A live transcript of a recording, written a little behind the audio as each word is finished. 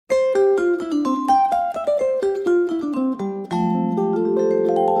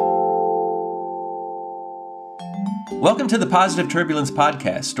Welcome to the Positive Turbulence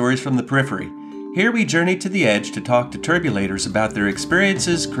Podcast, Stories from the Periphery. Here we journey to the edge to talk to turbulators about their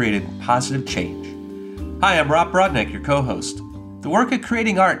experiences creating positive change. Hi, I'm Rob Brodnick, your co-host. The work of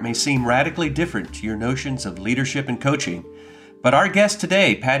creating art may seem radically different to your notions of leadership and coaching, but our guest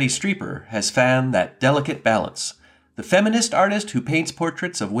today, Patty Streeper, has found that delicate balance. The feminist artist who paints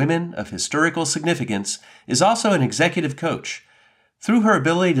portraits of women of historical significance is also an executive coach. Through her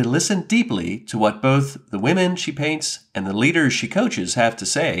ability to listen deeply to what both the women she paints and the leaders she coaches have to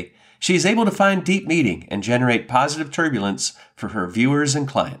say, she is able to find deep meaning and generate positive turbulence for her viewers and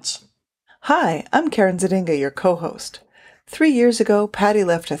clients. Hi, I'm Karen Zadinga, your co-host. 3 years ago, Patty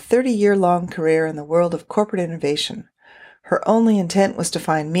left a 30-year-long career in the world of corporate innovation. Her only intent was to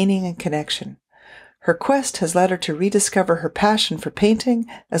find meaning and connection. Her quest has led her to rediscover her passion for painting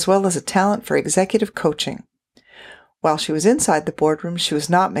as well as a talent for executive coaching. While she was inside the boardroom, she was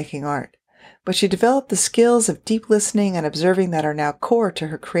not making art, but she developed the skills of deep listening and observing that are now core to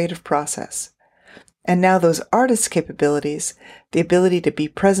her creative process. And now those artist capabilities, the ability to be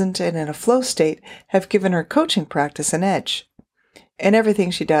present and in a flow state, have given her coaching practice an edge. In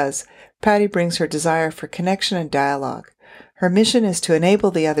everything she does, Patty brings her desire for connection and dialogue. Her mission is to enable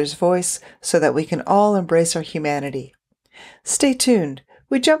the other's voice so that we can all embrace our humanity. Stay tuned.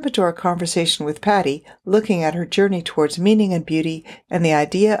 We jump into our conversation with Patty, looking at her journey towards meaning and beauty and the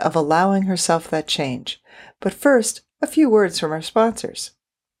idea of allowing herself that change. But first, a few words from our sponsors.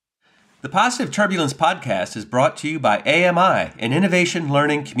 The Positive Turbulence Podcast is brought to you by AMI, an innovation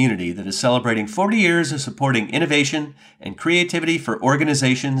learning community that is celebrating 40 years of supporting innovation and creativity for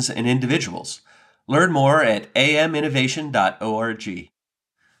organizations and individuals. Learn more at aminnovation.org.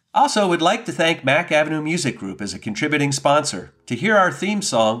 Also, we'd like to thank Mack Avenue Music Group as a contributing sponsor. To hear our theme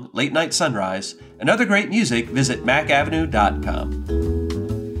song, Late Night Sunrise, and other great music, visit mackavenue.com.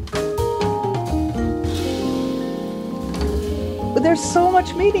 There's so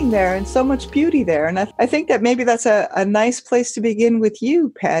much meaning there and so much beauty there. And I think that maybe that's a nice place to begin with you,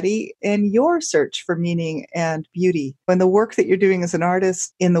 Patty, and your search for meaning and beauty. In the work that you're doing as an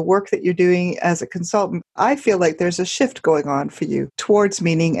artist, in the work that you're doing as a consultant, I feel like there's a shift going on for you towards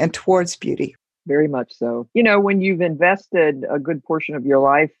meaning and towards beauty. Very much so. You know, when you've invested a good portion of your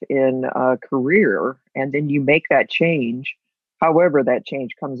life in a career and then you make that change, however that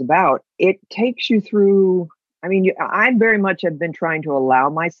change comes about, it takes you through. I very much have been trying to allow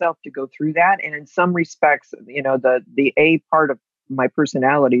myself to go through that. And in some respects, you know, the A part of my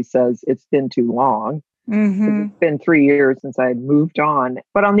personality says it's been too long. Mm-hmm. It's been 3 years since I had moved on.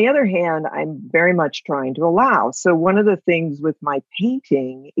 But on the other hand, I'm very much trying to allow. So one of the things with my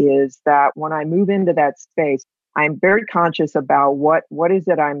painting is that when I move into that space, I'm very conscious about what is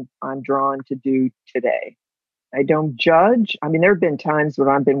it I'm drawn to do today. I don't judge. There have been times when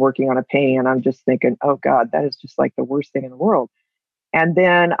I've been working on a painting and I'm just thinking, oh God, that is just like the worst thing in the world. And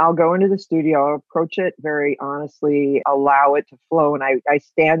then I'll go into the studio, I'll approach it very honestly, allow it to flow. And I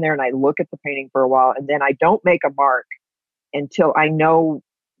stand there and I look at the painting for a while, and then I don't make a mark until I know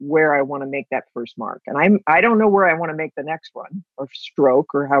where I want to make that first mark. And I don't know where I want to make the next one, or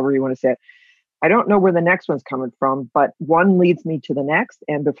stroke, or however you want to say it. I don't know where the next one's coming from, but one leads me to the next.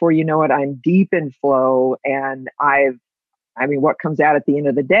 And before you know it, I'm deep in flow. And what comes out at the end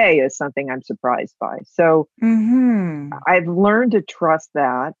of the day is something I'm surprised by. So I've learned to trust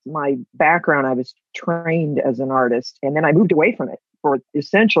that. My background, I was trained as an artist, and then I moved away from it for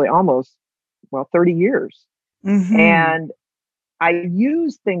essentially almost 30 years. Mm-hmm. And I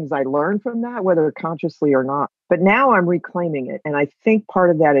use things I learned from that, whether consciously or not. But now I'm reclaiming it. And I think part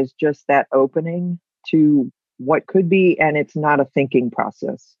of that is just that opening to what could be. And it's not a thinking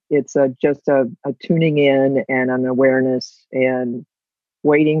process. It's just a tuning in and an awareness and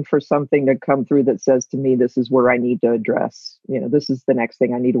waiting for something to come through that says to me, this is where I need to address. You know, this is the next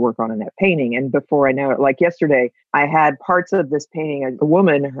thing I need to work on in that painting. And before I know it, like yesterday, I had parts of this painting. A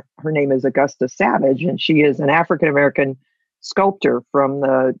woman, her name is Augusta Savage, and she is an African-American sculptor from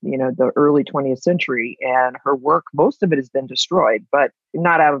the early 20th century, and her work, most of it has been destroyed, but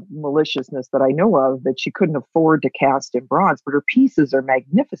not out of maliciousness that I know of, that she couldn't afford to cast in bronze, but her pieces are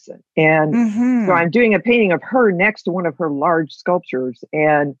magnificent. And so I'm doing a painting of her next to one of her large sculptures,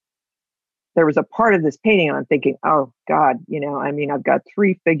 and there was a part of this painting and I'm thinking, oh God, I've got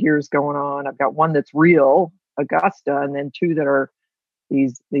 3 figures going on. I've got one that's real, Augusta, and then 2 that are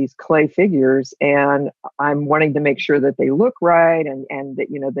these clay figures, and I'm wanting to make sure that they look right and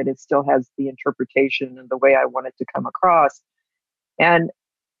that, that it still has the interpretation and the way I want it to come across. And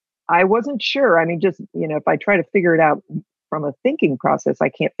I wasn't sure. If I try to figure it out from a thinking process, I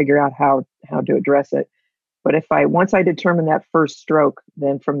can't figure out how to address it. But once I determine that first stroke,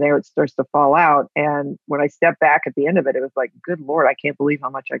 then from there it starts to fall out. And when I step back at the end of it, it was like, good Lord, I can't believe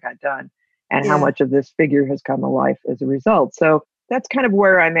how much I got done and how Yeah. much of this figure has come to life as a result. So that's kind of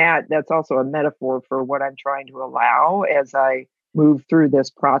where I'm at. That's also a metaphor for what I'm trying to allow as I move through this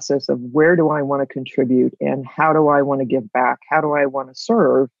process of where do I want to contribute and how do I want to give back? How do I want to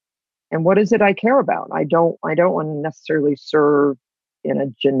serve? And what is it I care about? I don't want to necessarily serve in a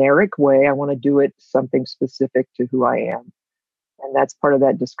generic way. I want to do it something specific to who I am. And that's part of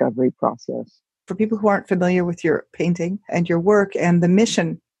that discovery process. For people who aren't familiar with your painting and your work and the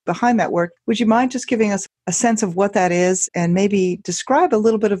mission behind that work, would you mind just giving us a sense of what that is and maybe describe a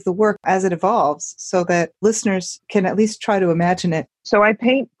little bit of the work as it evolves so that listeners can at least try to imagine it? So I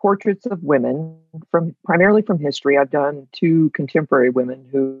paint portraits of women primarily from history. I've done 2 contemporary women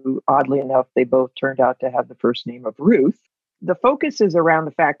who, oddly enough, they both turned out to have the first name of Ruth. The focus is around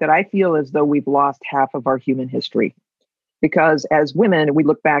the fact that I feel as though we've lost half of our human history. Because as women, we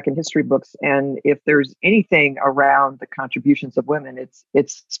look back in history books, and if there's anything around the contributions of women,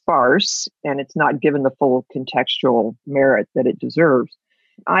 it's sparse and it's not given the full contextual merit that it deserves.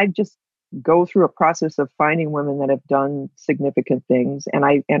 I just go through a process of finding women that have done significant things, and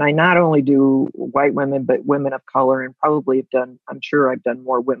I not only do white women, but women of color, and probably I'm sure I've done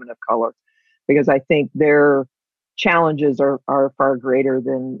more women of color, because I think their challenges are far greater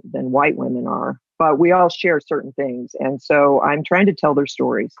than white women are. But we all share certain things. And so I'm trying to tell their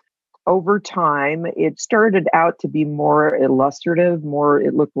stories. Over time, it started out to be more illustrative,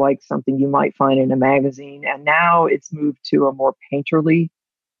 it looked like something you might find in a magazine. And now it's moved to a more painterly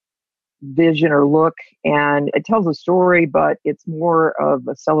vision or look. And it tells a story, but it's more of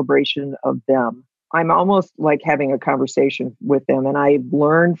a celebration of them. I'm almost like having a conversation with them, and I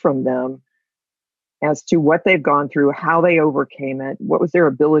learn from them as to what they've gone through, how they overcame it, what was their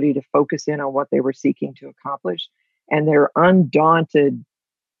ability to focus in on what they were seeking to accomplish, and their undaunted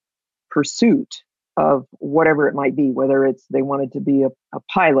pursuit of whatever it might be, whether it's they wanted to be a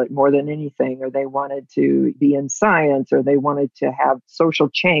pilot more than anything, or they wanted to be in science, or they wanted to have social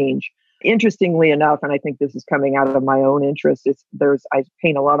change. Interestingly enough, and I think this is coming out of my own interest, I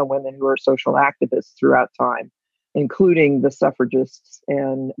paint a lot of women who are social activists throughout time, including the suffragists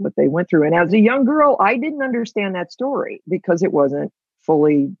and what they went through. And as a young girl, I didn't understand that story because it wasn't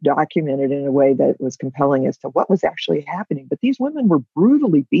fully documented in a way that was compelling as to what was actually happening. But these women were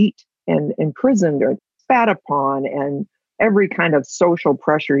brutally beat and imprisoned or spat upon, and every kind of social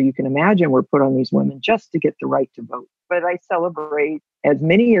pressure you can imagine were put on these women just to get the right to vote. But I celebrate as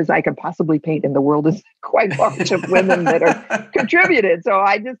many as I could possibly paint, and the world is quite large of women that are contributed. So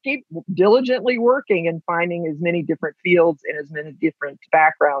I just keep diligently working and finding as many different fields and as many different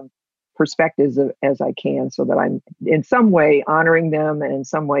background perspectives as I can, so that I'm in some way honoring them and in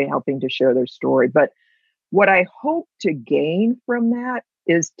some way helping to share their story. But what I hope to gain from that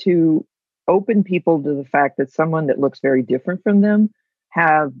is to open people to the fact that someone that looks very different from them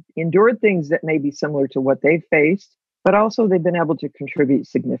have endured things that may be similar to what they've faced, but also they've been able to contribute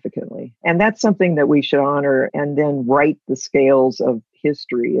significantly. And that's something that we should honor and then right the scales of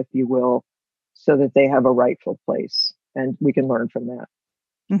history, if you will, so that they have a rightful place and we can learn from that.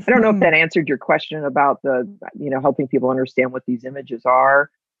 I don't know if that answered your question about helping people understand what these images are,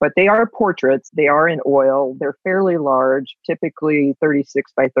 but they are portraits. They are in oil. They're fairly large, typically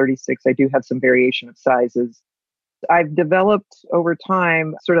 36 by 36. I do have some variation of sizes. I've developed over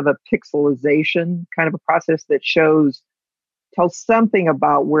time sort of a pixelization kind of a process that tells something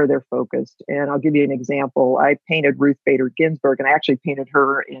about where they're focused. And I'll give you an example. I painted Ruth Bader Ginsburg, and I actually painted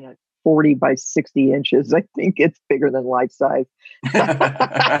her in a 40 by 60 inches. I think it's bigger than life size.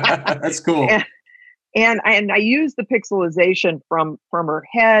 That's cool. And I use the pixelization from her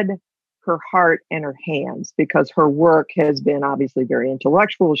head, her heart, and her hands, because her work has been obviously very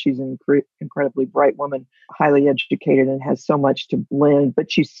intellectual. She's an incredibly bright woman, highly educated, and has so much to lend,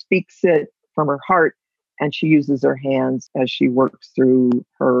 but she speaks it from her heart, and she uses her hands as she works through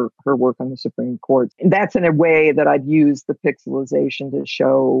her work on the Supreme Court. And that's in a way that I've used the pixelization to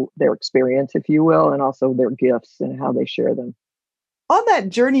show their experience, if you will, and also their gifts and how they share them. On that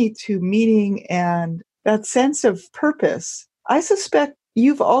journey to meaning and that sense of purpose, I suspect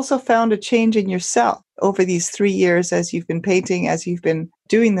you've also found a change in yourself over these 3 years as you've been painting, as you've been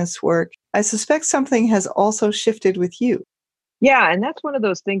doing this work. I suspect something has also shifted with you. Yeah, and that's one of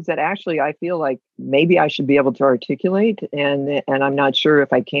those things that actually I feel like maybe I should be able to articulate, and I'm not sure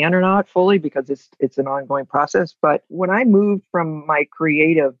if I can or not fully, because it's an ongoing process. But when I moved from my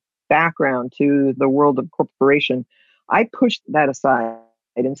creative background to the world of corporation, I pushed that aside.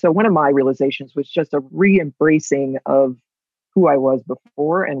 And so one of my realizations was just a re-embracing of who I was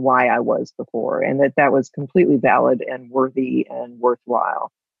before and why I was before, and that was completely valid and worthy and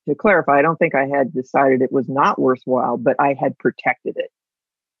worthwhile. To clarify, I don't think I had decided it was not worthwhile, but I had protected it.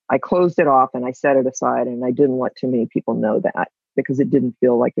 I closed it off and I set it aside, and I didn't let too many people know that because it didn't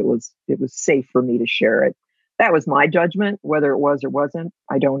feel like it was safe for me to share it. That was my judgment. Whether it was or wasn't,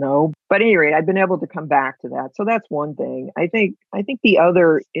 I don't know. But at any rate, I've been able to come back to that. So that's one thing. I think the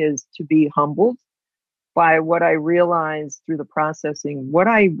other is to be humbled by what I realized through the processing, what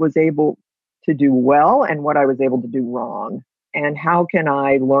I was able to do well and what I was able to do wrong. And how can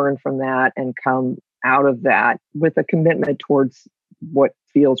I learn from that and come out of that with a commitment towards what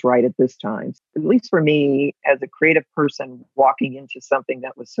feels right at this time. At least for me, as a creative person walking into something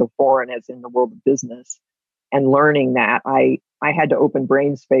that was so foreign as in the world of business and learning that, I had to open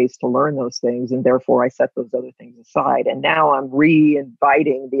brain space to learn those things. And therefore I set those other things aside. And now I'm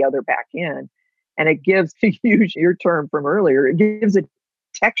re-inviting the other back in. And it gives, to use your term from earlier, it gives a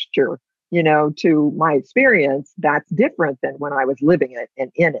texture, to my experience that's different than when I was living it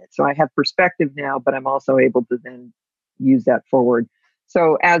and in it. So I have perspective now, but I'm also able to then use that forward.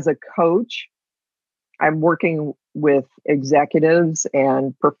 So as a coach, I'm working with executives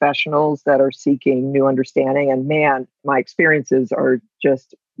and professionals that are seeking new understanding. And man, my experiences are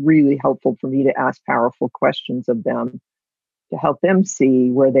just really helpful for me to ask powerful questions of them to help them see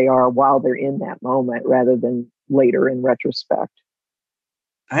where they are while they're in that moment rather than later in retrospect.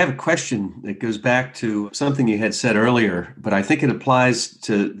 I have a question that goes back to something you had said earlier, but I think it applies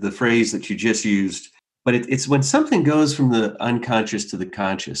to the phrase that you just used. But it's when something goes from the unconscious to the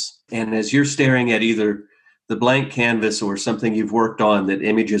conscious. And as you're staring at either the blank canvas or something you've worked on, that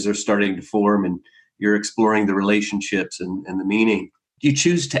images are starting to form and you're exploring the relationships and the meaning, you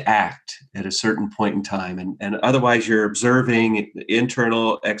choose to act at a certain point in time. And otherwise you're observing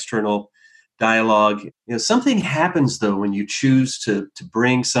internal, external dialogue. Something happens though when you choose to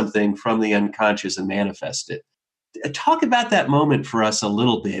bring something from the unconscious and manifest it. Talk about that moment for us a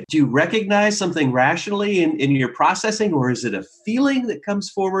little bit. Do you recognize something rationally in your processing, or is it a feeling that comes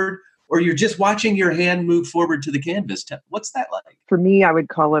forward, or you're just watching your hand move forward to the canvas? What's that like? For me, I would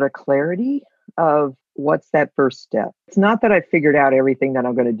call it a clarity of what's that first step. It's not that I figured out everything that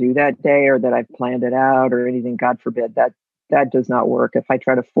I'm going to do that day or that I've planned it out or anything. God forbid, that does not work. If I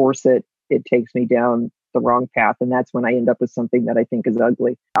try to force it, it takes me down the wrong path. And that's when I end up with something that I think is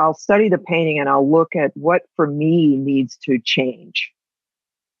ugly. I'll study the painting and I'll look at what for me needs to change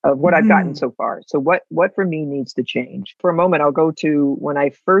of what I've gotten so far. So what for me needs to change. For a moment, I'll go to when I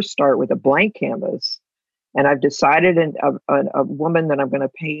first start with a blank canvas and I've decided a woman that I'm going to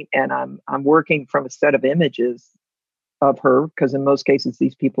paint, and I'm working from a set of images of her, because in most cases,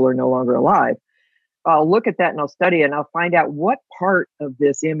 these people are no longer alive. I'll look at that and I'll study it and I'll find out what part of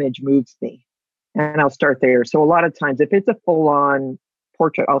this image moves me. And I'll start there. So a lot of times, if it's a full-on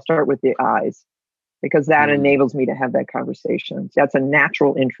portrait, I'll start with the eyes because that enables me to have that conversation. That's a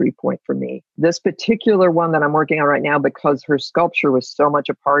natural entry point for me. This particular one that I'm working on right now, because her sculpture was so much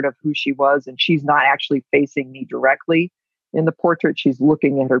a part of who she was, and she's not actually facing me directly in the portrait, she's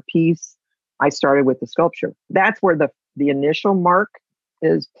looking at her piece. I started with the sculpture. That's where the initial mark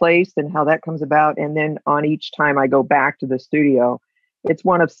is placed and how that comes about. And then on each time I go back to the studio, it's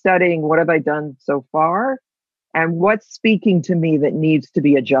one of studying what have I done so far and what's speaking to me that needs to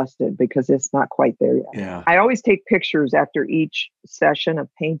be adjusted because it's not quite there yet. Yeah. I always take pictures after each session of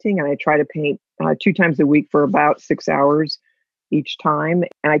painting, and I try to paint 2 times a week for about 6 hours each time.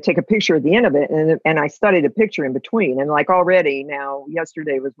 And I take a picture at the end of it, and I study the picture in between. And like already now,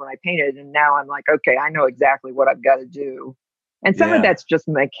 yesterday was when I painted, and now I'm like, okay, I know exactly what I've got to do. And some of that's just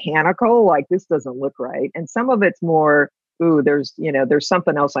mechanical, like this doesn't look right. And some of it's more, there's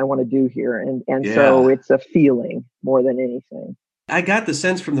something else I want to do here. And so it's a feeling more than anything. I got the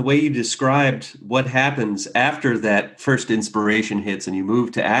sense from the way you described what happens after that first inspiration hits and you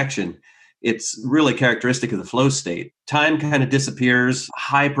move to action. It's really characteristic of the flow state. Time kind of disappears,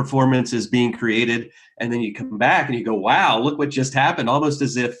 high performance is being created, and then you come back and you go, wow, look what just happened, almost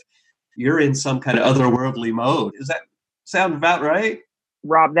as if you're in some kind of otherworldly mode. Does that sound about right?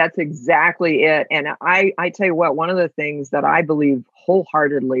 Rob, that's exactly it. And I tell you what, one of the things that I believe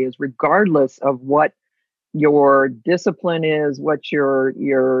wholeheartedly is regardless of what your discipline is, what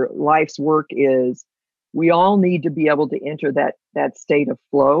your life's work is, we all need to be able to enter that state of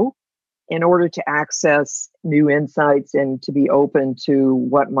flow in order to access new insights and to be open to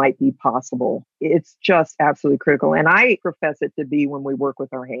what might be possible. It's just absolutely critical. And I profess it to be when we work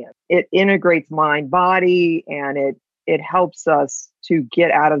with our hands. It integrates mind, body, and it helps us to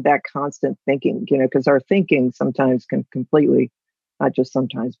get out of that constant thinking, because our thinking sometimes can completely not just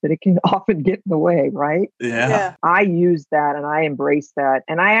sometimes, but it can often get in the way, right? Yeah. I use that and I embrace that.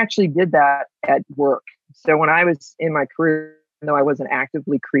 And I actually did that at work. So when I was in my career, even though I wasn't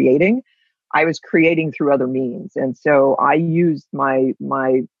actively creating, I was creating through other means. And so I used my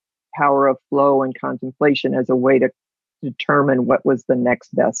power of flow and contemplation as a way to determine what was the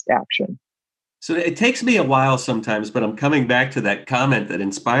next best action. So it takes me a while sometimes, but I'm coming back to that comment that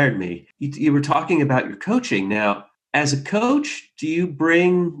inspired me. You were talking about your coaching. Now, as a coach, do you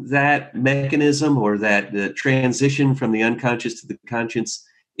bring that mechanism or that the transition from the unconscious to the conscious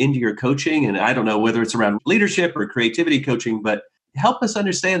into your coaching? And I don't know whether it's around leadership or creativity coaching, but help us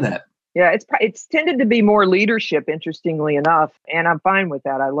understand that. Yeah, it's tended to be more leadership, interestingly enough, and I'm fine with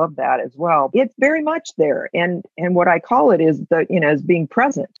that. I love that as well. It's very much there, and what I call it is is being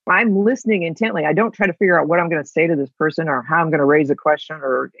present. I'm listening intently. I don't try to figure out what I'm going to say to this person or how I'm going to raise a question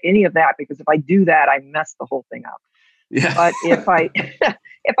or any of that, because if I do that, I mess the whole thing up. Yeah. But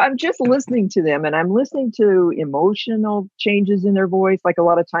if I'm just listening to them and I'm listening to emotional changes in their voice, like a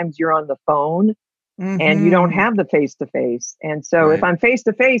lot of times you're on the phone. And you don't have the face to face. And so if I'm face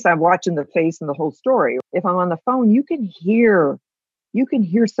to face, I'm watching the face and the whole story. If I'm on the phone, you can hear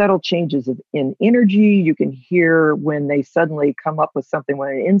subtle changes in energy. You can hear when they suddenly come up with something, when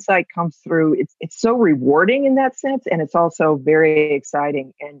an insight comes through. It's so rewarding in that sense. And it's also very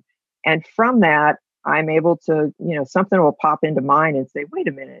exciting. And from that, I'm able to, something will pop into mind and say, wait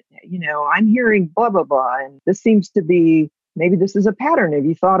a minute, I'm hearing blah, blah, blah. And this seems to be, maybe this is a pattern. Have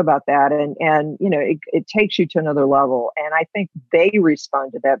you thought about that? And it takes you to another level. And I think they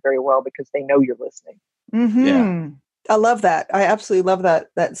respond to that very well because they know you're listening. Mm-hmm. Yeah. I love that. I absolutely love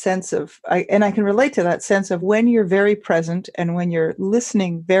that sense of, and I can relate to that sense of when you're very present and when you're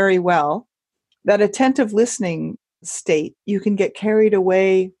listening very well, that attentive listening state, you can get carried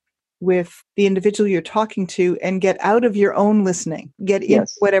away with the individual you're talking to and get out of your own listening, get into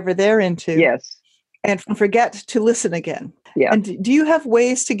whatever they're into. Yes. And forget to listen again. Yeah. And do you have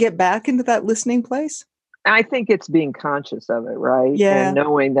ways to get back into that listening place? I think it's being conscious of it, right? Yeah. And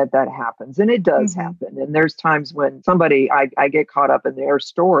knowing that happens. And it does happen. And there's times when I get caught up in their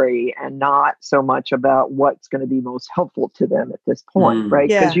story and not so much about what's going to be most helpful to them at this point, right?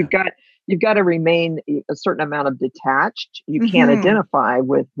 Because you've got to remain a certain amount of detached. You can't identify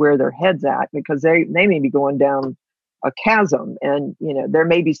with where their head's at because they may be going down a chasm, and there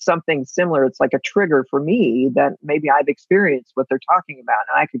may be something similar. It's like a trigger for me that maybe I've experienced what they're talking about,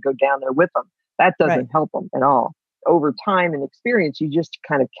 and I could go down there with them. That doesn't help them at all. Over time and experience, you just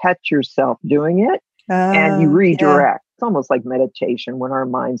kind of catch yourself doing it, and you redirect. It's almost like meditation when our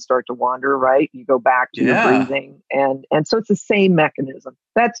minds start to wander, right? You go back to your breathing, and so it's the same mechanism.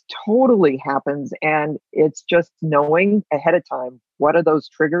 That's totally happens, and it's just knowing ahead of time what are those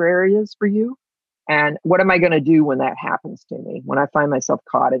trigger areas for you. And what am I going to do when that happens to me? When I find myself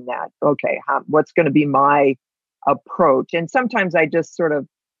caught in that, okay, what's going to be my approach? And sometimes I just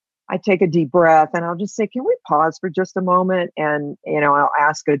I take a deep breath and I'll just say, can we pause for just a moment? And, I'll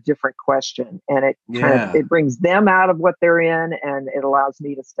ask a different question, and it brings them out of what they're in, and it allows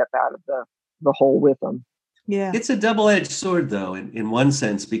me to step out of the hole with them. Yeah. It's a double-edged sword, though, in one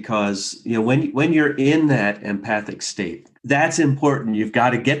sense, because when you're in that empathic state, that's important. You've got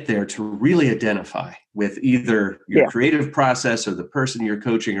to get there to really identify with either your creative process or the person you're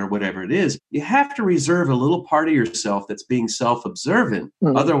coaching or whatever it is. You have to reserve a little part of yourself that's being self-observant.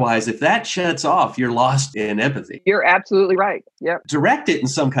 Otherwise, if that shuts off, you're lost in empathy. You're absolutely right. Yeah. Direct it in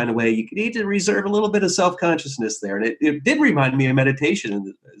some kind of way. You need to reserve a little bit of self-consciousness there. And it did remind me of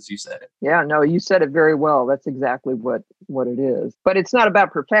meditation, as you said it. Yeah, no, you said it very well. That's exactly what it is. But it's not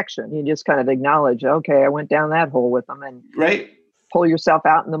about perfection. You just kind of acknowledge, okay, I went down that hole with them, and pull yourself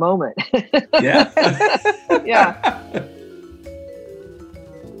out in the moment. Yeah. Yeah.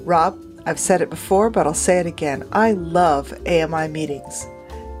 Rob, I've said it before, but I'll say it again. I love AMI meetings.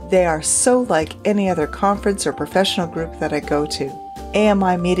 They are so like any other conference or professional group that I go to.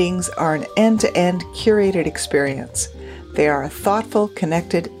 AMI meetings are an end-to-end curated experience. They are a thoughtful,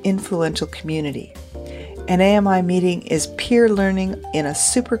 connected, influential community. An AMI meeting is peer learning in a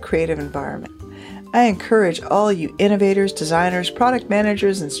super creative environment. I encourage all you innovators, designers, product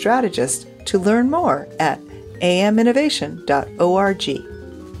managers, and strategists to learn more at aminnovation.org.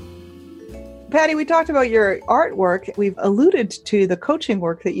 Patty, we talked about your artwork. We've alluded to the coaching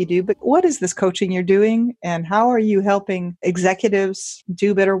work that you do, but what is this coaching you're doing, and how are you helping executives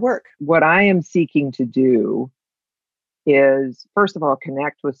do better work? What I am seeking to do is, first of all,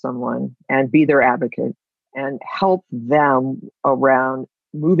 connect with someone and be their advocate and help them around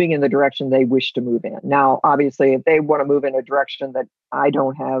moving in the direction they wish to move in. Now, obviously, if they want to move in a direction that I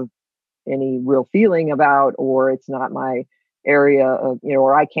don't have any real feeling about, or it's not my area of,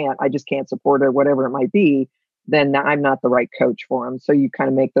 or I just can't support it, whatever it might be, then I'm not the right coach for them. So you kind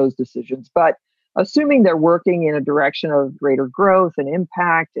of make those decisions. But assuming they're working in a direction of greater growth and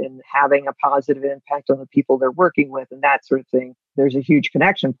impact and having a positive impact on the people they're working with and that sort of thing, there's a huge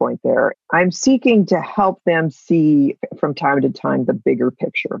connection point there. I'm seeking to help them see from time to time the bigger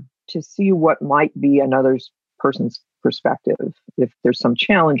picture, to see what might be another person's perspective. If there's some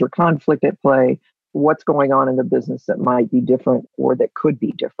challenge or conflict at play, what's going on in the business that might be different or that could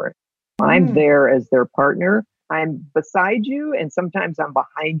be different. I'm there as their partner. I'm beside you, and sometimes I'm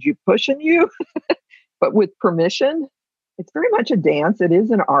behind you, pushing you, but with permission. It's very much a dance. It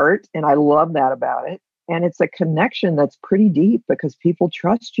is an art, and I love that about it. And it's a connection that's pretty deep because people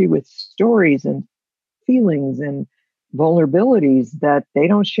trust you with stories and feelings and vulnerabilities that they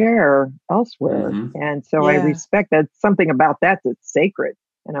don't share elsewhere. And so I respect that. Something about that that's sacred,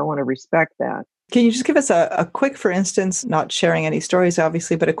 and I want to respect that. Can you just give us a quick, for instance, not sharing any stories,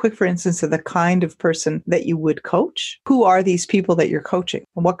 obviously, but a quick, for instance, of the kind of person that you would coach? Who are these people that you're coaching?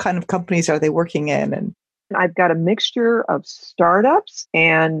 And what kind of companies are they working in? And I've got a mixture of startups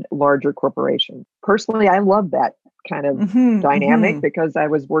and larger corporations. Personally, I love that kind of dynamic because I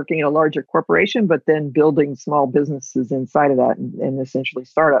was working in a larger corporation, but then building small businesses inside of that and essentially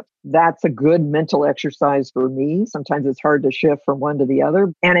startups. That's a good mental exercise for me. Sometimes it's hard to shift from one to the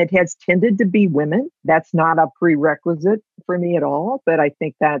other. And it has tended to be women. That's not a prerequisite for me at all, but I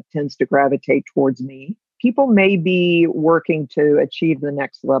think that tends to gravitate towards me. People may be working to achieve the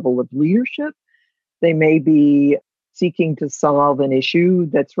next level of leadership. They may be seeking to solve an issue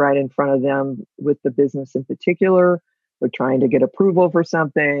that's right in front of them with the business in particular. They're trying to get approval for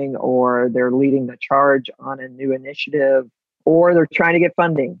something, or they're leading the charge on a new initiative, or they're trying to get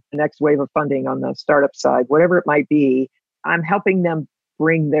funding, the next wave of funding on the startup side, whatever it might be. I'm helping them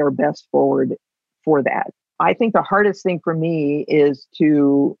bring their best forward for that. I think the hardest thing for me is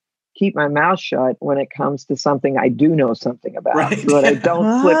to keep my mouth shut when it comes to something I do know something about, so that I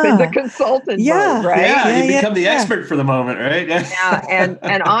don't slip into consultant mode, right? Yeah, you become the expert for the moment, right?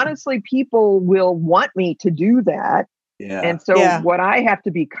 And honestly, people will want me to do that. Yeah. And so what I have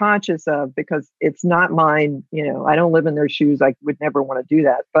to be conscious of, because it's not mine, I don't live in their shoes. I would never want to do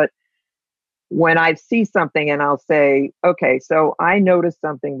that. But when I see something and I'll say, okay, so I noticed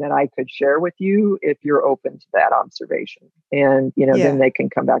something that I could share with you if you're open to that observation. And, then they can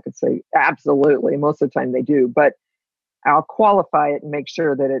come back and say, absolutely. Most of the time they do, but I'll qualify it and make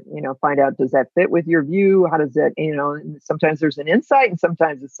sure that it, find out, does that fit with your view? How does that, and sometimes there's an insight and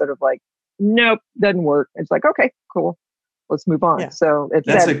sometimes it's sort of like, nope, doesn't work. It's like, okay, cool. Let's move on. Yeah. So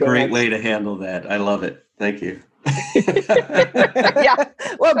that's a great way to handle that. I love it. Thank you. Yeah.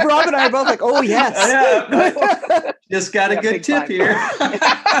 Well, Rob and I are both like, oh, yes. Yeah. Just got a good tip here.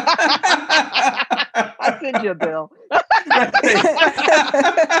 I'll send you a bill.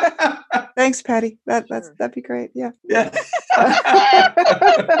 Thanks, Patty. That'd be great. Yeah.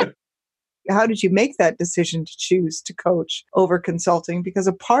 How did you make that decision to choose to coach over consulting? Because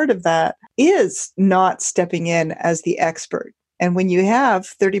a part of that is not stepping in as the expert. And when you have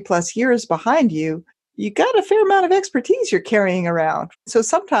 30 plus years behind you, you got a fair amount of expertise you're carrying around. So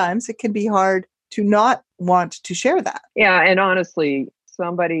sometimes it can be hard to not want to share that. Yeah. And honestly,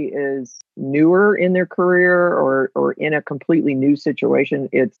 somebody is newer in their career or in a completely new situation,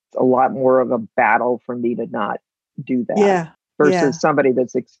 it's a lot more of a battle for me to not do that versus somebody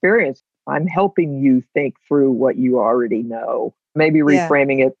that's experienced. I'm helping you think through what you already know, maybe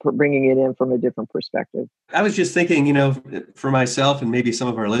reframing it, bringing it in from a different perspective. I was just thinking, for myself and maybe some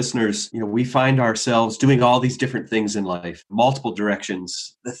of our listeners, we find ourselves doing all these different things in life, multiple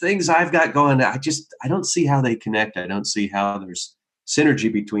directions. The things I've got going, I don't see how they connect. I don't see how there's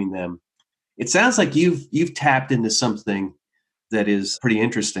synergy between them. It sounds like you've tapped into something that is pretty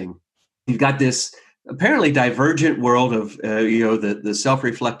interesting. You've got this apparently divergent world of, the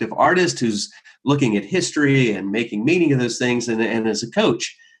self-reflective artist who's looking at history and making meaning of those things and as a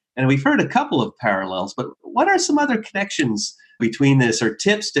coach. And we've heard a couple of parallels, but what are some other connections between this or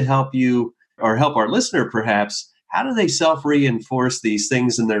tips to help you or help our listener perhaps? How do they self-reinforce these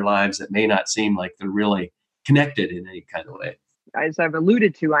things in their lives that may not seem like they're really connected in any kind of way? As I've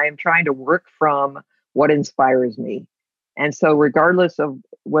alluded to, I am trying to work from what inspires me. And so regardless of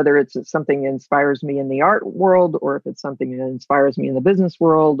whether it's something that inspires me in the art world, or if it's something that inspires me in the business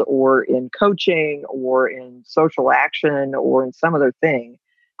world, or in coaching, or in social action, or in some other thing,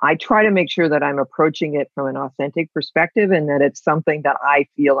 I try to make sure that I'm approaching it from an authentic perspective and that it's something that I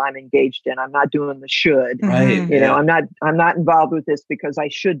feel I'm engaged in. I'm not doing the should. Right. I'm not involved with this because I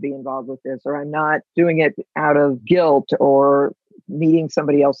should be involved with this, or I'm not doing it out of guilt or meeting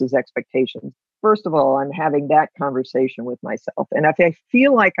somebody else's expectations. first of all, I'm having that conversation with myself. And if I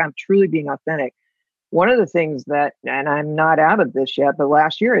feel like I'm truly being authentic, one of the things that, and I'm not out of this yet, but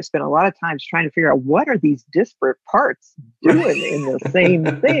last year I spent a lot of times trying to figure out what are these disparate parts doing in the same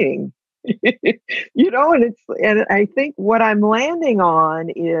thing. And I think what I'm landing on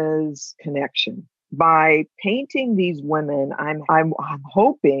is connection. By painting these women, I'm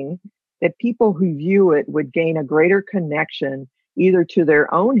hoping that people who view it would gain a greater connection either to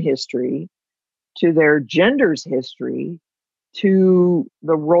their own history, to their gender's history, to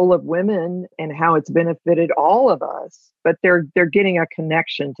the role of women and how it's benefited all of us, but they're getting a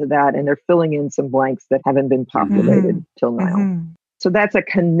connection to that, and they're filling in some blanks that haven't been populated till now. Mm-hmm. So that's a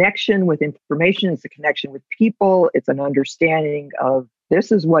connection with information. It's a connection with people. It's an understanding of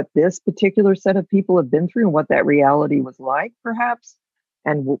this is what this particular set of people have been through and what that reality was like, perhaps.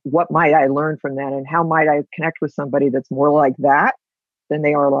 And what might I learn from that? And how might I connect with somebody that's more like that than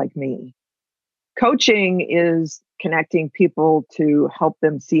they are like me? Coaching is connecting people to help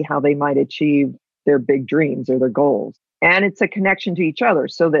them see how they might achieve their big dreams or their goals. And it's a connection to each other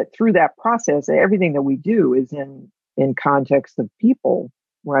so that through that process, everything that we do is in context of people,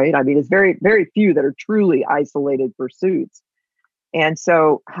 right? I mean, it's very, very few that are truly isolated pursuits. And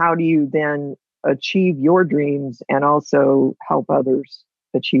so how do you then achieve your dreams and also help others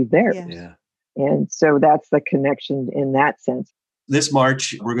achieve theirs? Yes. Yeah. And so that's the connection in that sense. This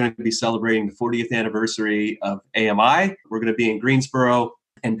March, we're going to be celebrating the 40th anniversary of AMI. We're going to be in Greensboro.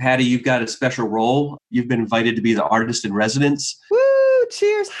 And Patty, you've got a special role. You've been invited to be the artist in residence. Woo!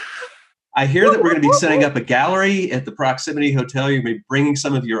 Cheers. I hear that we're going to be setting up a gallery at the Proximity Hotel. You're going to be bringing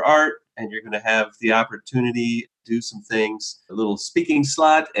some of your art, and you're going to have the opportunity to do some things, a little speaking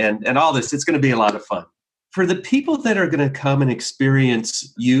slot, and all this. It's going to be a lot of fun. For the people that are going to come and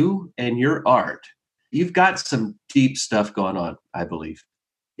experience you and your art, you've got some deep stuff going on, I believe.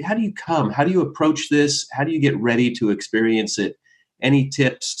 How do you come? How do you approach this? How do you get ready to experience it? Any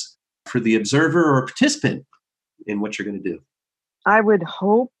tips for the observer or participant in what you're going to do? I would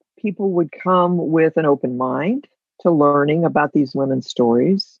hope people would come with an open mind to learning about these women's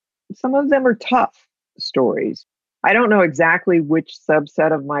stories. Some of them are tough stories. I don't know exactly which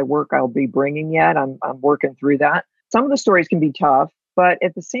subset of my work I'll be bringing yet. I'm working through that. Some of the stories can be tough, but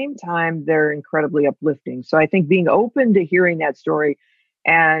at the same time, they're incredibly uplifting. So I think being open to hearing that story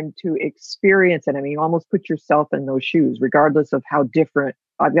and to experience it, I mean, almost put yourself in those shoes, regardless of how different.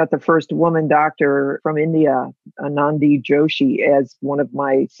 I've got the first woman doctor from India, Anandi Joshi, as one of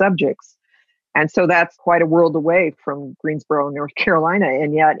my subjects. And so that's quite a world away from Greensboro, North Carolina.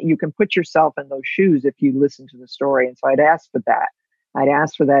 And yet you can put yourself in those shoes if you listen to the story. And so I'd ask for that. I'd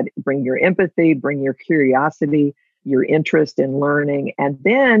ask for that. Bring your empathy, bring your curiosity, your interest in learning, and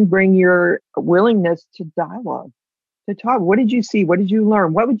then bring your willingness to dialogue, to talk. What did you see? What did you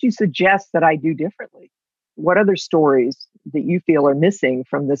learn? What would you suggest that I do differently? What other stories that you feel are missing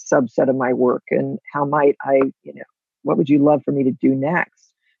from this subset of my work? And how might I, what would you love for me to do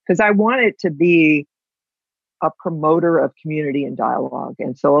next? Because I want it to be a promoter of community and dialogue.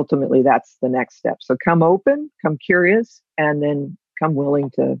 And so ultimately that's the next step. So come open, come curious, and then come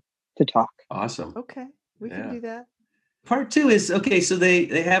willing to talk. Awesome. Okay, we can do that. Part two is, okay, so they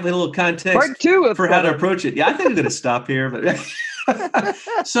have a little context Part two for how to approach it. Yeah, I think I'm going to stop here. But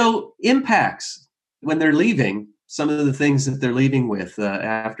so impacts when they're leaving, some of the things that they're leaving with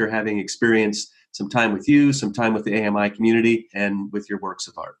after having experienced some time with you, some time with the AMI community, and with your works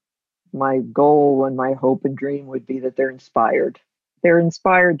of art. My goal and my hope and dream would be that they're inspired. They're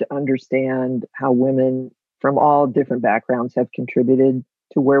inspired to understand how women from all different backgrounds have contributed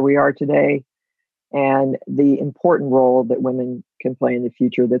to where we are today, and the important role that women can play in the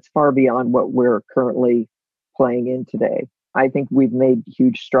future that's far beyond what we're currently playing in today. I think we've made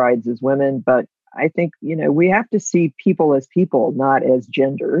huge strides as women, but I think, we have to see people as people, not as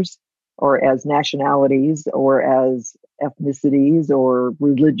genders or as nationalities or as ethnicities or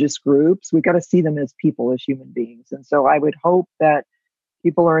religious groups. We got to see them as people, as human beings. And so I would hope that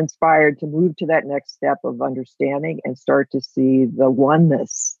people are inspired to move to that next step of understanding and start to see the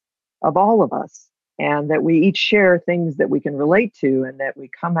oneness of all of us, and that we each share things that we can relate to, and that we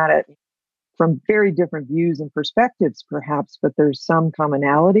come at it from very different views and perspectives, perhaps, but there's some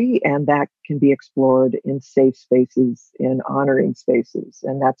commonality, and that can be explored in safe spaces, in honoring spaces.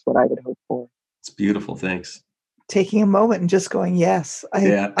 And that's what I would hope for. It's beautiful. Thanks. Taking a moment and just going, yes,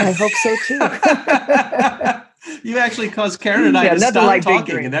 I hope so too. You actually caused Karen and I to stop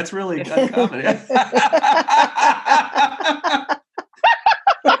talking, and that's really uncommon.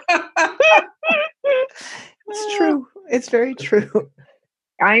 It's true. It's very true.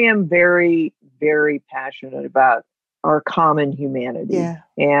 I am very, very passionate about our common humanity. Yeah.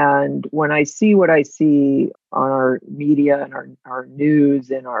 And when I see what I see on our media and our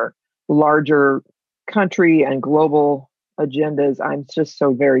news and our larger country and global agendas, I'm just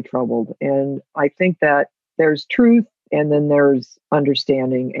so very troubled. And I think that there's truth and then there's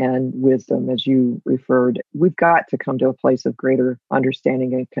understanding and wisdom, as you referred. We've got to come to a place of greater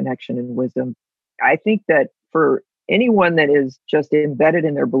understanding and connection and wisdom. I think that for anyone that is just embedded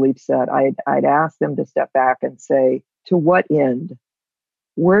in their belief set, I'd ask them to step back and say, to what end?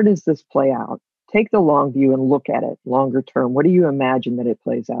 Where does this play out? Take the long view and look at it longer term. What do you imagine that it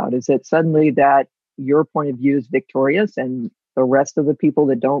plays out? Is it suddenly that your point of view is victorious and the rest of the people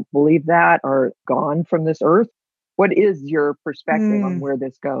that don't believe that are gone from this earth? What is your perspective on where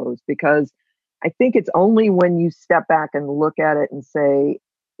this goes? Because I think it's only when you step back and look at it and say,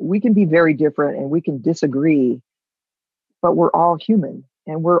 we can be very different and we can disagree, but we're all human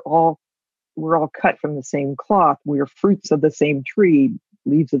and we're all cut from the same cloth. We're fruits of the same tree,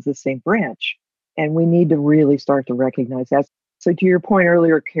 leaves of the same branch. And we need to really start to recognize that. So to your point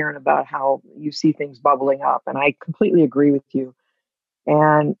earlier, Karen, about how you see things bubbling up, and I completely agree with you.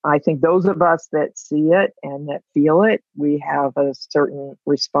 And I think those of us that see it and that feel it, we have a certain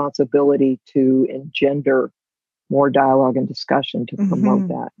responsibility to engender more dialogue and discussion to promote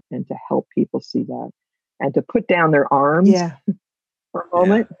that and to help people see that and to put down their arms for a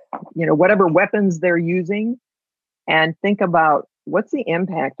moment, whatever weapons they're using, and think about what's the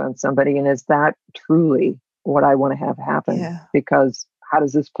impact on somebody, and is that truly what I want to have happen? Yeah. Because how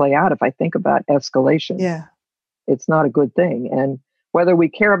does this play out if I think about escalation? Yeah. It's not a good thing. And whether we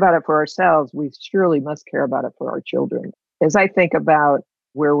care about it for ourselves, we surely must care about it for our children. As I think about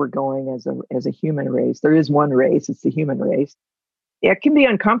where we're going as a human race, there is one race, it's the human race. It can be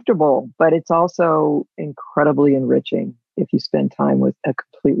uncomfortable, but it's also incredibly enriching if you spend time with a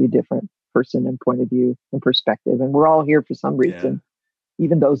completely different person and point of view and perspective. And we're all here for some reason,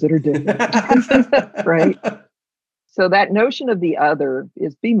 even those that are different, right? So that notion of the other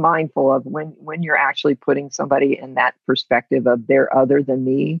is, be mindful of when you're actually putting somebody in that perspective of they're other than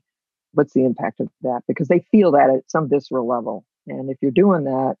me, what's the impact of that? Because they feel that at some visceral level. And if you're doing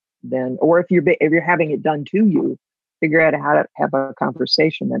that, then, or if you're having it done to you, figure out how to have a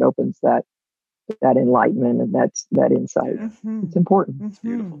conversation that opens that enlightenment and that insight. It's important. It's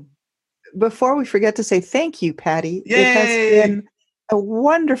beautiful. Before we forget to say thank you, Patty. Yay! It has been a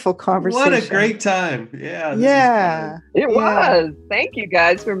wonderful conversation. What a great time. Yeah. It was. Thank you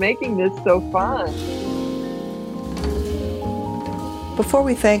guys for making this so fun. Before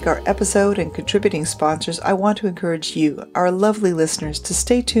we thank our episode and contributing sponsors, I want to encourage you, our lovely listeners, to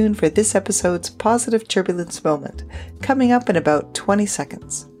stay tuned for this episode's Positive Turbulence Moment, coming up in about 20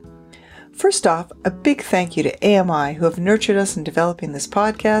 seconds. First off, a big thank you to AMI, who have nurtured us in developing this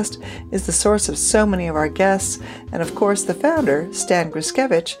podcast, is the source of so many of our guests, and of course the founder, Stan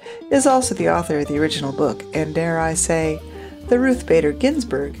Griskevich, is also the author of the original book, and dare I say, the Ruth Bader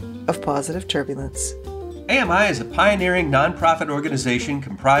Ginsburg of Positive Turbulence. AMI is a pioneering nonprofit organization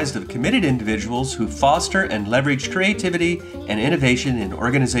comprised of committed individuals who foster and leverage creativity and innovation in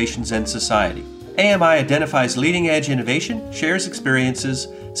organizations and society. AMI identifies leading-edge innovation, shares experiences,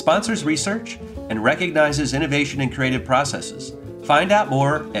 sponsors research, and recognizes innovation and creative processes. Find out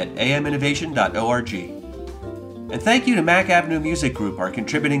more at aminnovation.org. And thank you to Mack Avenue Music Group, our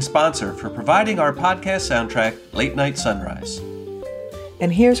contributing sponsor, for providing our podcast soundtrack, Late Night Sunrise.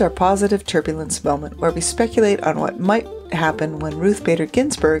 And here's our Positive Turbulence Moment, where we speculate on what might happen when Ruth Bader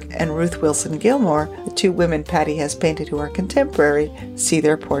Ginsburg and Ruth Wilson Gilmore, the two women Patty has painted who are contemporary, see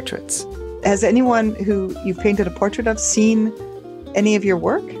their portraits. Has anyone who you've painted a portrait of seen any of your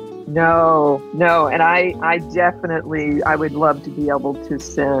work? No. And I definitely, I would love to be able to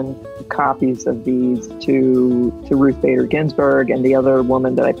send copies of these to Ruth Bader Ginsburg, and the other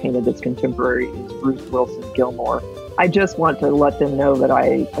woman that I painted that's contemporary is Ruth Wilson Gilmore. I just want to let them know that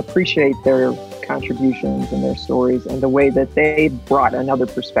I appreciate their contributions and their stories and the way that they brought another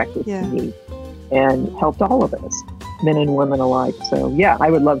perspective to me and helped all of us, men and women alike. So yeah, I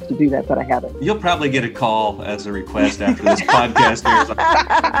would love to do that, but I haven't. You'll probably get a call as a request after this podcast airs.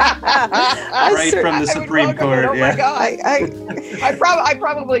 Right from the Supreme Court. Oh my God. I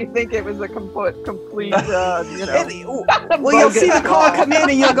probably think it was a complete well, you'll see the call come in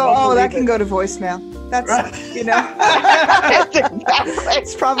and you'll go, oh, that can go to voicemail. That's,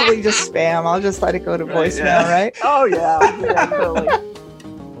 it's probably just spam. I'll just let it go to voicemail, right? Oh, yeah, totally.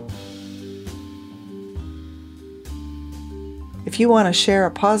 If you want to share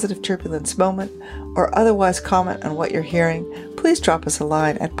a positive turbulence moment or otherwise comment on what you're hearing, please drop us a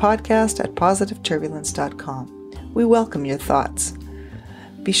line at podcast@positiveturbulence.com. We welcome your thoughts.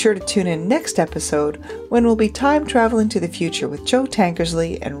 Be sure to tune in next episode when we'll be time traveling to the future with Joe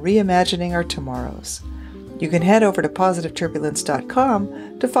Tankersley and reimagining our tomorrows. You can head over to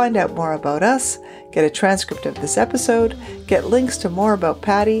positiveturbulence.com to find out more about us, get a transcript of this episode, get links to more about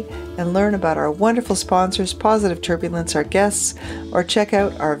Patty, and learn about our wonderful sponsors, Positive Turbulence, our guests, or check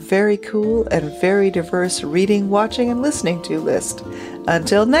out our very cool and very diverse reading, watching, and listening to list.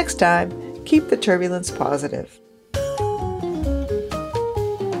 Until next time, keep the turbulence positive.